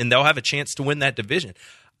better and they'll have a chance to win that division.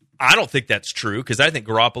 I don't think that's true because I think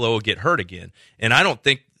Garoppolo will get hurt again. And I don't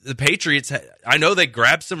think the Patriots, I know they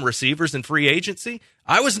grabbed some receivers in free agency.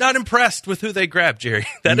 I was not impressed with who they grabbed, Jerry.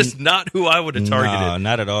 That is not who I would have targeted. No,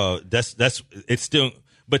 not at all. It's still.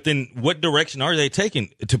 But then, what direction are they taking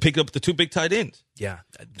to pick up the two big tight ends? Yeah,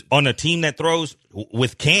 on a team that throws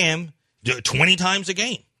with Cam 20 times a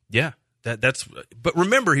game. Yeah, that's. But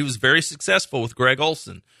remember, he was very successful with Greg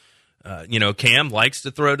Olsen. Cam likes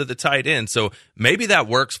to throw to the tight end, so maybe that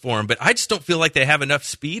works for him. But I just don't feel like they have enough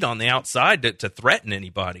speed on the outside to threaten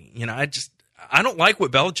anybody. I don't like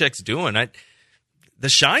what Belichick's doing. The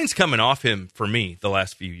shine's coming off him for me the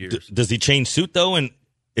last few years. Does he change suit though? And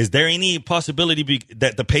is there any possibility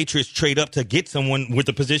that the Patriots trade up to get someone with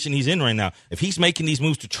the position he's in right now? If he's making these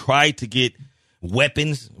moves to try to get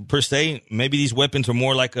weapons per se, maybe these weapons are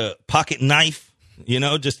more like a pocket knife,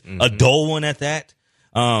 just a dull one at that.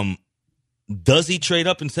 Does he trade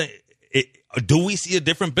up and say, do we see a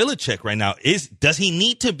different Belichick right now? Does he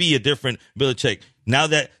need to be a different Belichick? Now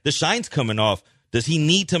that the shine's coming off, does he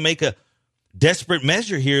need to make a desperate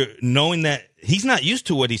measure here, knowing that he's not used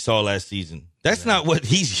to what he saw last season? That's not what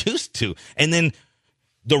he's used to. And then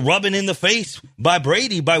the rubbing in the face by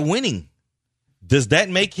Brady by winning. Does that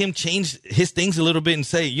make him change his things a little bit and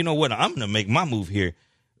say, you know what, I'm going to make my move here?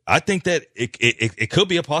 I think that it could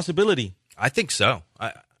be a possibility. I think so.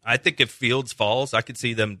 I think if Fields falls, I could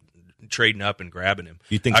see them trading up and grabbing him.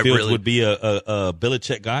 You think Fields would be a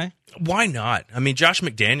Belichick guy? Why not? I mean, Josh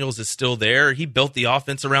McDaniels is still there. He built the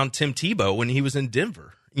offense around Tim Tebow when he was in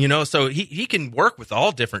Denver. So he can work with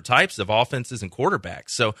all different types of offenses and quarterbacks.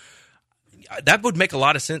 So that would make a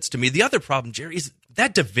lot of sense to me. The other problem, Jerry, is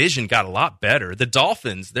that division got a lot better. The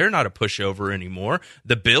Dolphins, they're not a pushover anymore.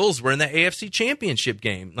 The Bills were in the AFC Championship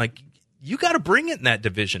game. Like, you got to bring it in that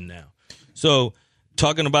division now. So,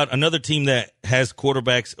 talking about another team that has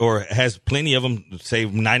quarterbacks or has plenty of them, say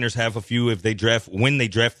Niners have a few when they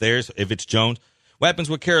draft theirs, if it's Jones. What happens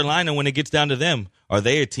with Carolina when it gets down to them? Are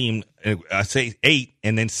they a team, I say 8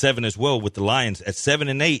 and then 7 as well with the Lions? At 7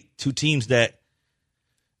 and 8, two teams that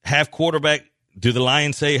have quarterback. Do the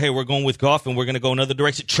Lions say, hey, we're going with Goff and we're going to go another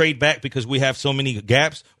direction, trade back because we have so many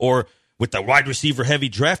gaps? Or with the wide receiver heavy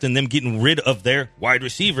draft and them getting rid of their wide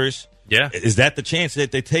receivers, is that the chance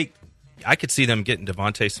that they take? I could see them getting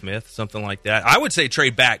Devontae Smith, something like that. I would say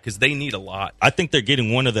trade back because they need a lot. I think they're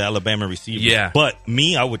getting one of the Alabama receivers. Yeah. But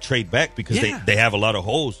I would trade back because they have a lot of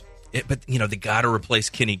holes. But they got to replace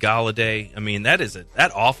Kenny Golladay. I mean, that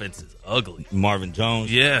offense is ugly. Marvin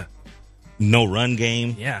Jones. Yeah. No run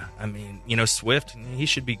game. Yeah. I mean, Swift, he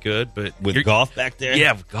should be good. But with Goff back there?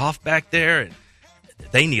 Yeah, with Goff back there.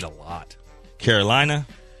 They need a lot. Carolina?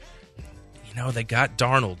 They got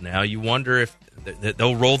Darnold now. You wonder if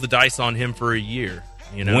they'll roll the dice on him for a year.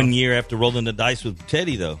 1 year after rolling the dice with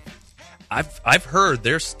Teddy, though. I've heard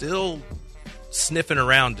they're still sniffing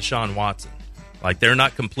around Deshaun Watson. Like, they're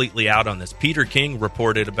not completely out on this. Peter King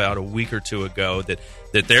reported about a week or two ago that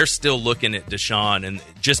they're still looking at Deshaun, and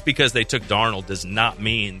just because they took Darnold does not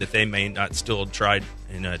mean that they may not still try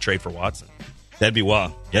and trade for Watson. That'd be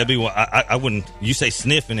wild. That'd be wild. I wouldn't. You say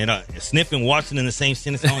sniffing and sniffing Watson in the same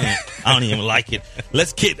sentence. I don't even like it.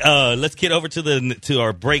 Let's get over to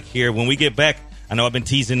our break here. When we get back, I know I've been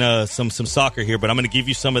teasing some soccer here, but I'm going to give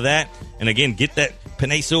you some of that. And again, get that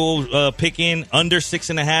Penei Sewell pick in under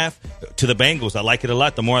 6.5 to the Bengals. I like it a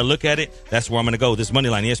lot. The more I look at it, that's where I'm going to go. This is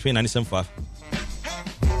Moneyline, ESPN 97.5.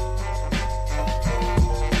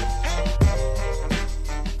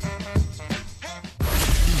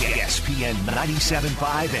 ESPN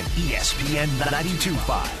 97.5 and ESPN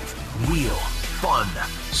 92.5. Real fun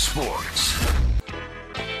sports.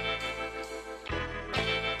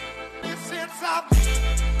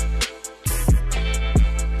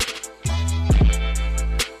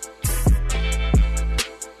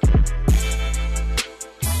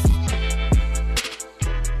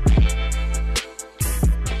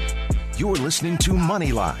 You're listening to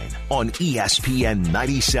Moneyline on ESPN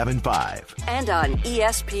 97.5. And on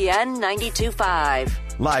ESPN 92.5.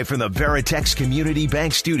 Live from the Veritex Community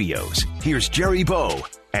Bank Studios, here's Jerry Bow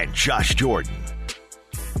and Josh Jordan.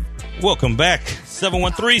 Welcome back.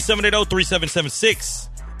 713-780-3776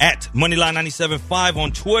 at Moneyline975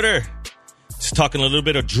 on Twitter. Just talking a little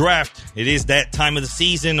bit of draft. It is that time of the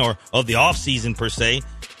season, or of the off season per se.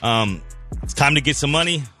 It's time to get some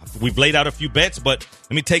money. We've laid out a few bets, but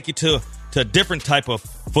let me take you to a different type of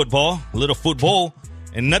football, a little football,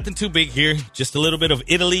 and nothing too big here. Just a little bit of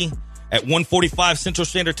Italy at 1:45 Central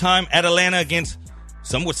Standard Time. Atalanta against,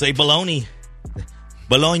 some would say, Bologna.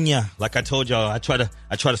 Like I told y'all, I try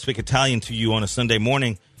to speak Italian to you on a Sunday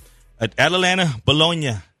morning. At Atalanta,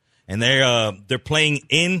 Bologna, and they're playing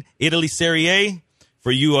in Italy Serie A.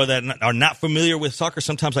 For you that are not familiar with soccer,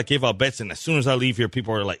 sometimes I give out bets, and as soon as I leave here,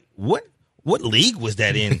 people are like, "What league was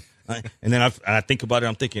that in?" And then I think about it.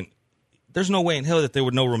 I'm thinking, there's no way in hell that there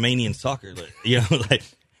would know Romanian soccer. Like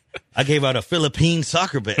I gave out a Philippine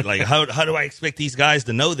soccer bet. Like how do I expect these guys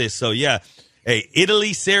to know this? So yeah. Hey,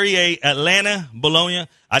 Italy, Serie A, Atlanta, Bologna.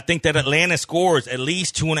 I think that Atlanta scores at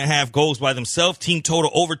least 2.5 goals by themselves. Team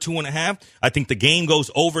total over 2.5. I think the game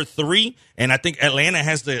goes over 3. And I think Atlanta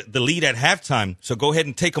has the lead at halftime. So go ahead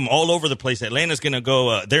and take them all over the place. Atlanta's going to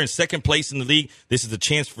go, they're in second place in the league. This is a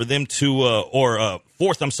chance for them to,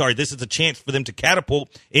 fourth, I'm sorry. This is a chance for them to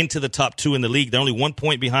catapult into the top 2 in the league. They're only 1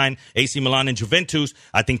 point behind AC Milan and Juventus.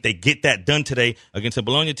 I think they get that done today against a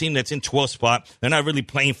Bologna team that's in 12th spot. They're not really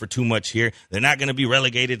playing for too much here. They're not going to be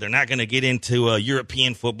relegated. They're not going to get into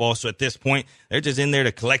European football. So at this point, they're just in there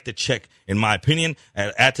to collect a check, in my opinion.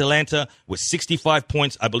 At Atalanta, with 65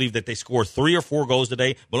 points, I believe that they score 3 or 4 goals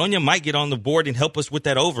today. Bologna might get on the board and help us with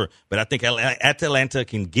that over, but I think Atalanta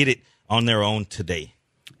can get it on their own today.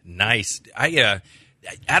 Nice.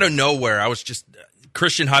 Out of nowhere, I was just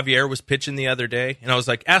Christian Javier was pitching the other day, and I was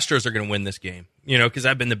like, Astros are going to win this game, because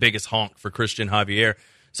I've been the biggest honk for Christian Javier.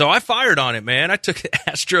 So I fired on it, man. I took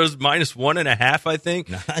Astros minus 1.5, I think,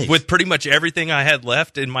 nice, with pretty much everything I had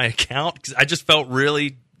left in my account, because I just felt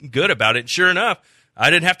really good about it. Sure enough, I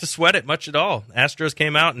didn't have to sweat it much at all. Astros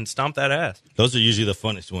came out and stomped that ass. Those are usually the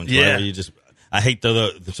funnest ones. Yeah. Right? You just, I hate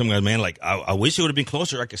some guys, man. Like I wish it would have been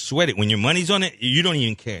closer. I could sweat it. When your money's on it, you don't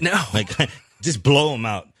even care. No, like just blow them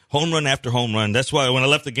out, home run after home run. That's why when I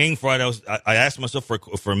left the game Friday, I asked myself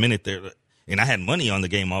for a minute there, and I had money on the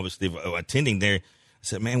game, obviously attending there. I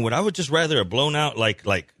said, man, would I just rather have blown out like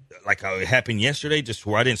how it happened yesterday, just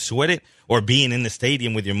where I didn't sweat it, or being in the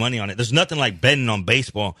stadium with your money on it? There's nothing like betting on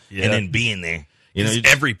baseball and then being there.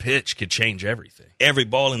 Every pitch could change everything. Every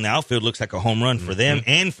ball in the outfield looks like a home run for them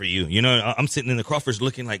and for you. I'm sitting in the Crawfords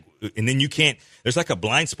looking like, and then you can't. There's like a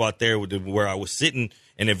blind spot there where I was sitting,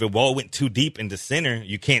 and if the ball went too deep into center,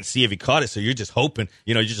 you can't see if he caught it. So you're just hoping.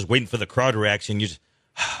 You're just waiting for the crowd reaction. You just,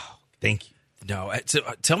 thank you. No,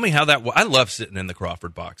 tell me how that. I love sitting in the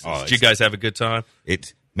Crawford boxes. Did you guys have a good time?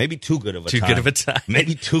 It's maybe too good of a time. Too good of a time.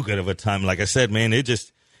 Maybe too good of a time. Like I said, man,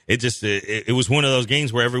 it was one of those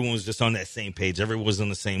games where everyone was just on that same page. Everyone was on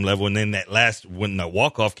the same level. And then when the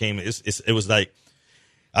walk-off came, it was like,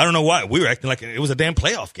 I don't know why. We were acting like it was a damn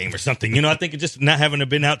playoff game or something. I think it just not having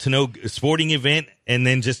been out to no sporting event and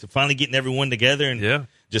then just finally getting everyone together. And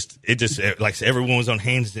like everyone was on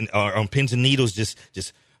hands and on pins and needles,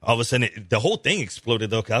 just all of a sudden, the whole thing exploded,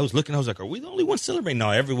 though. I was looking, I was like, are we the only ones celebrating? No,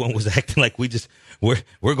 everyone was acting like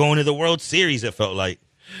we're going to the World Series, it felt like.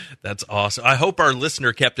 That's awesome. I hope our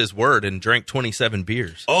listener kept his word and drank 27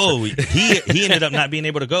 beers. Oh, he ended up not being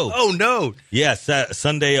able to go. Oh, no. Yeah,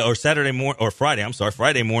 Sunday or Saturday morning, or Friday, I'm sorry,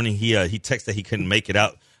 Friday morning, he texted he couldn't make it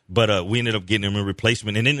out. But we ended up getting him a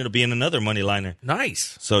replacement, and it ended up being another money liner.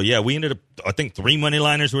 Nice. So, yeah, we ended up, I think 3 money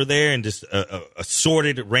liners were there, and just a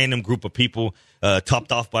assorted random group of people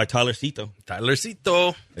topped off by Tyler Cito.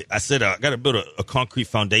 I said, I got to build a concrete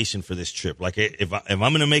foundation for this trip. Like, if I'm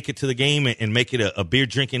going to make it to the game and make it a beer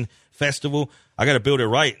drinking festival, I got to build it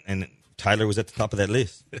right. And Tyler was at the top of that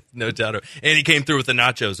list. No doubt. And he came through with the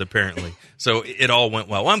nachos, apparently. So it all went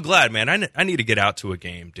well. Well, I'm glad, man. I need to get out to a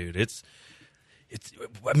game, dude.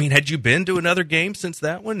 I mean, had you been to another game since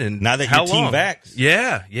that one? And now that your team vax.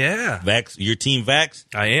 Yeah. Vax, your team vax.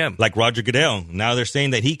 I am. Like Roger Goodell. Now they're saying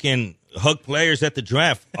that he can hug players at the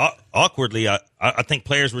draft. Awkwardly, I think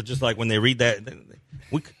players were just like, when they read that,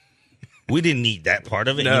 we didn't need that part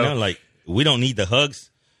of it. No. Like, we don't need the hugs.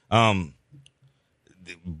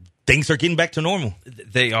 Things are getting back to normal.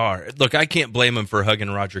 They are. Look, I can't blame him for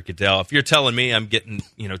hugging Roger Goodell. If you're telling me I'm getting,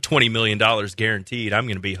 $20 million guaranteed, I'm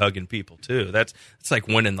going to be hugging people too. It's like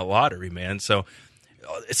winning the lottery, man. So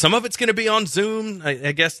some of it's going to be on Zoom.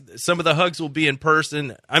 I guess some of the hugs will be in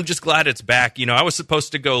person. I'm just glad it's back. I was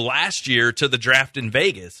supposed to go last year to the draft in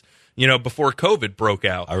Vegas, before COVID broke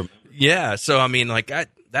out. Yeah, so I mean, like I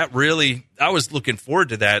was looking forward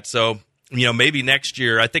to that. So maybe next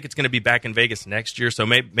year. I think it's going to be back in Vegas next year. So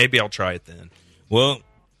maybe I'll try it then. Well,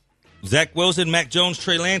 Zach Wilson, Mac Jones,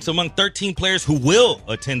 Trey Lance among 13 players who will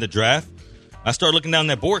attend the draft. I started looking down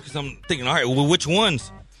that board because I'm thinking, all right, well, which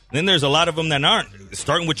ones? And then there's a lot of them that aren't.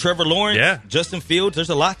 Starting with Trevor Lawrence, Justin Fields. There's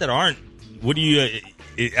a lot that aren't. What do you?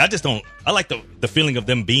 I just don't. I like the feeling of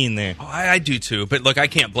them being there. Oh, I do too. But look, I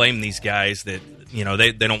can't blame these guys that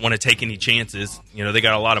they don't want to take any chances. They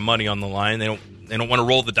got a lot of money on the line. They don't want to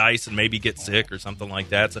roll the dice and maybe get sick or something like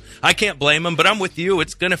that. So I can't blame them. But I'm with you.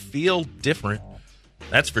 It's going to feel different.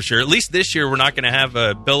 That's for sure. At least this year, we're not going to have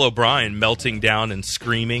Bill O'Brien melting down and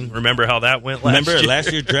screaming. Remember how that went last year?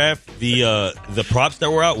 Last year's draft, the props that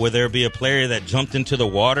were out, where there be a player that jumped into the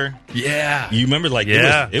water? Yeah. You remember?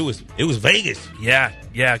 It was Vegas. Yeah,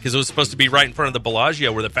 because it was supposed to be right in front of the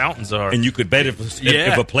Bellagio where the fountains are. And you could bet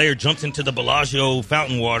if a player jumps into the Bellagio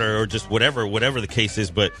fountain water or just whatever the case is.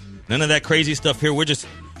 But none of that crazy stuff here. We're just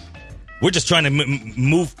trying to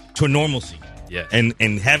move to normalcy. Yeah.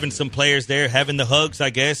 And having some players there, having the hugs, I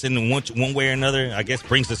guess, and one way or another, I guess,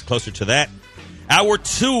 brings us closer to that. Hour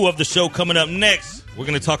 2 of the show coming up next. We're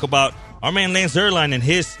going to talk about our man Lance Zierlein and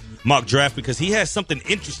his mock draft, because he has something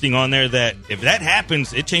interesting on there that, if that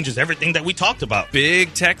happens, it changes everything that we talked about.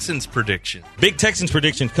 Big Texans prediction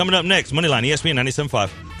coming up next. Moneyline, ESPN 97.5.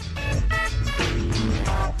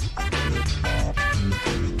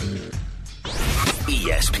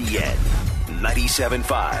 ESPN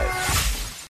 97.5.